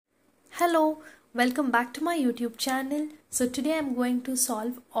Hello, welcome back to my YouTube channel. So today I'm going to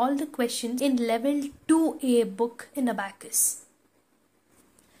solve all the questions in level 2A book in Abacus.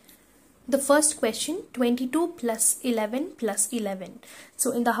 The first question, 22 plus 11 plus 11. So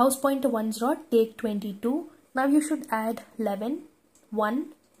in the house pointer 1's rod, take 22. Now you should add 11, 1,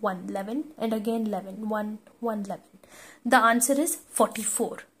 1, 11 and again 11, 1, 1, 11. The answer is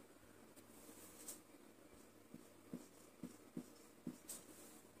 44.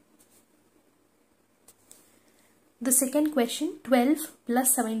 The second question, 12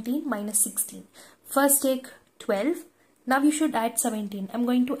 plus 17 minus 16. First take 12. Now you should add 17. I'm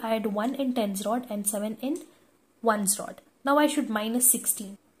going to add 1 in 10's rod and 7 in 1's rod. Now I should minus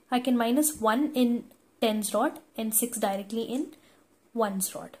 16. I can minus 1 in 10's rod and 6 directly in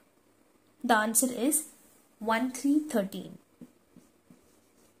 1's rod. The answer is 1313.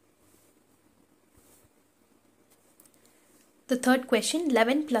 The third question,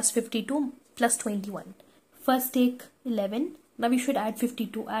 11 plus 52 plus 21. First take 11. Now we should add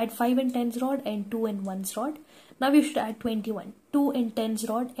 52. Add 5 in 10's rod and 2 in 1's rod. Now we should add 21. 2 in 10's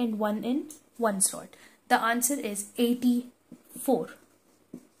rod and 1 in 1's rod. The answer is 84.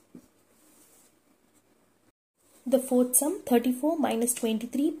 The fourth sum, 34 minus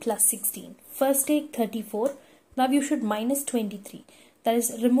 23 plus 16. First take 34. Now you should minus 23. That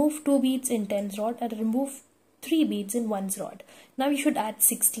is, remove 2 beads in 10's rod and remove 3 beads in 1's rod. Now we should add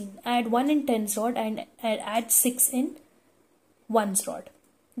 16. Add 1 in 10's rod and add 6 in 1's rod.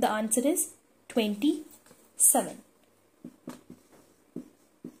 The answer is 27.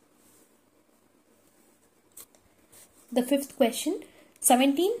 The fifth question,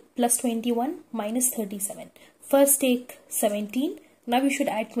 17 plus 21 minus 37. First take 17. Now you should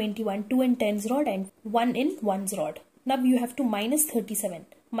add 21. 2 in 10's rod and 1 in 1's rod. Now you have to minus 37.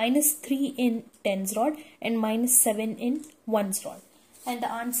 Minus 3 in 10's rod and minus 7 in 1's rod. And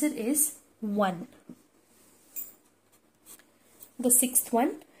the answer is 1. The sixth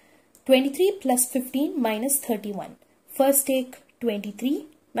one, 23 plus 15 minus 31. First take 23.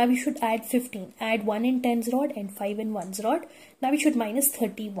 Now we should add 15. Add 1 in 10's rod and 5 in 1's rod. Now we should minus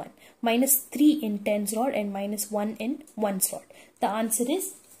 31. Minus 3 in 10's rod and minus 1 in 1's rod. The answer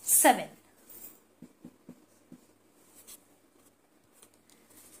is 7.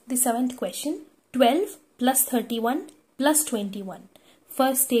 The seventh question, 12 plus 31 plus 21.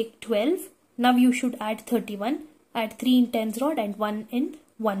 First take 12. Now you should add 31. Add 3 in 10's rod and 1 in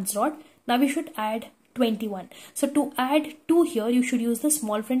 1's rod. Now we should add 21. So to add 2 here, you should use the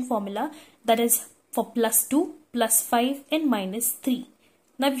small friend formula, that is for plus 2, plus 5 and minus 3.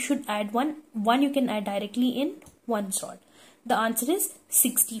 Now you should add 1. 1 you can add directly in 1's rod. The answer is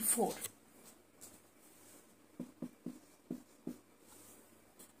 64.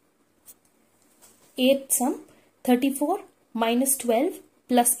 Eighth sum, 34 minus 12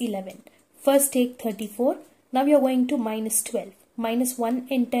 plus 11. First take 34. Now we are going to minus 12. Minus 1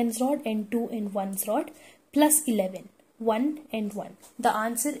 in 10's rod and 2 in 1's rod plus 11. 1 and 1. The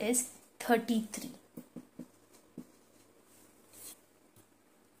answer is 33.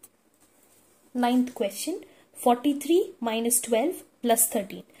 Ninth question, 43 minus 12 plus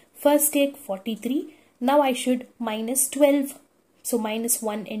 13. First take 43. Now I should minus 12. So minus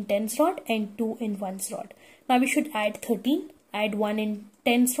 1 in 10's rod and 2 in 1's rod. Now we should add 13, add 1 in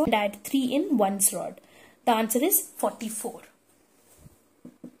 10's rod and add 3 in 1's rod. The answer is 44.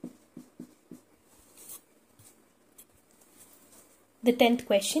 The 10th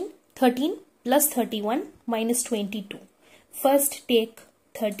question, 13 plus 31 minus 22. First take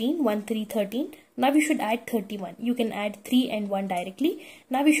 13, 1, 3, 13. Now we should add 31. You can add 3 and 1 directly.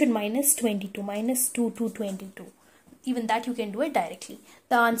 Now we should minus 22, minus 2 to 22. Even that you can do it directly.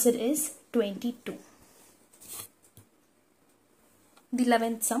 The answer is 22. The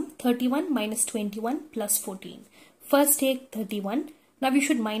 11th sum, 31 minus 21 plus 14. First take 31. Now we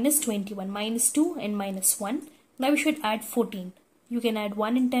should minus 21, minus 2 and minus 1. Now we should add 14. You can add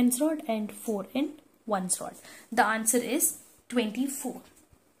 1 in 10's rod and 4 in 1's rod. The answer is 24.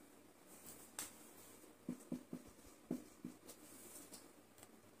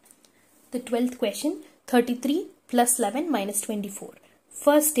 The 12th question, 33 plus 11 minus 24.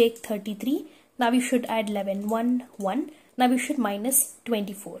 First take 33. Now we should add 11. 1, 1. Now we should minus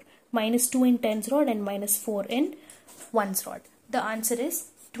 24. Minus 2 in 10's rod and minus 4 in 1's rod. The answer is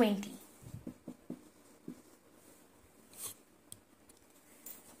 20.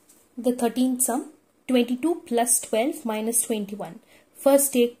 The 13th sum, 22 plus 12 minus 21.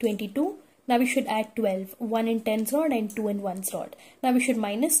 First take 22. Now we should add 12. 1 in 10's rod and 2 in 1's rod. Now we should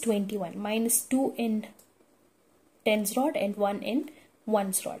minus 21. Minus 2 in 10's rod and 1 in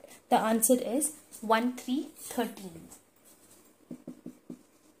 1's rod. The answer is 1313.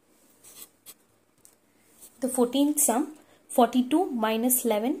 The 14th sum, 42 minus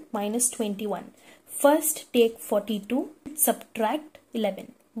 11 minus 21. First take 42, subtract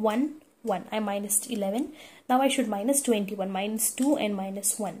 11. 1, 1. I minus 11. Now I should minus 21, minus 2 and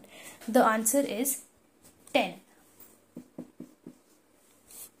minus 1. The answer is 10.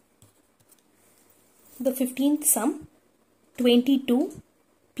 The 15th sum, 22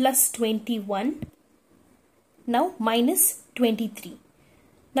 plus 21. Now minus 23.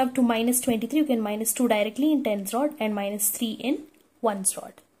 Now to minus 23 you can minus 2 directly in tens rod and minus 3 in ones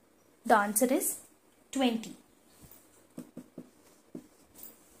rod. The answer is 20.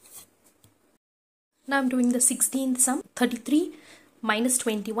 Now I am doing the 16th sum, 33 minus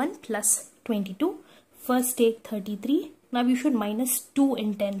 21 plus 22. First take 33. Now you should minus 2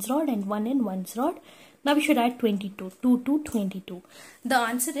 in tens rod and 1 in ones rod. Now we should add 22. 2 to 22. The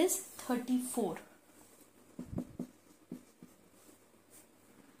answer is 34.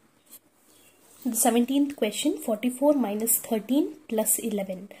 The 17th question, 44 minus 13 plus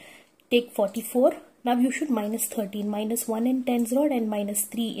 11. Take 44. Now you should minus 13, minus 1 in tens rod and minus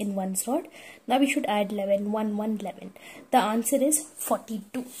 3 in ones rod. Now we should add 11, 1, 1, 11. The answer is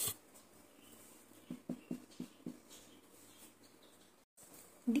 42.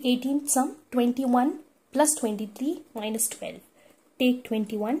 The 18th sum, 21 plus 23 minus 12. Take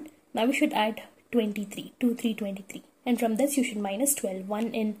 21. Now we should add 23, 2, 3, 23. And from this you should minus 12,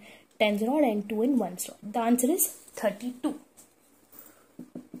 1 in tens rod and 2 in ones rod. The answer is 32.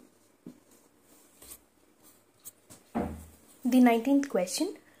 The 19th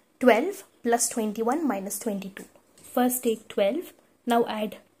question, 12 plus 21 minus 22. First take 12, now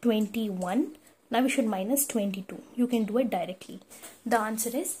add 21. Now we should minus 22. You can do it directly. The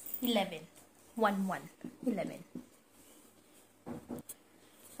answer is 11. 1, 1, 11.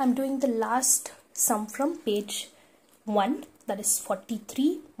 I'm doing the last sum from page 1, that is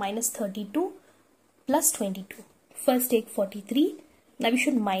 43 minus 32 plus 22. First take 43. Now we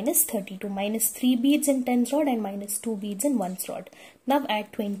should minus 32, minus 3 beads in tens rod and minus 2 beads in ones rod. Now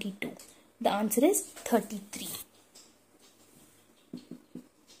add 22. The answer is 33.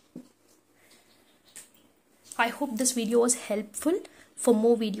 I hope this video was helpful. For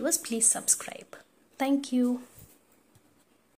more videos, please subscribe. Thank you.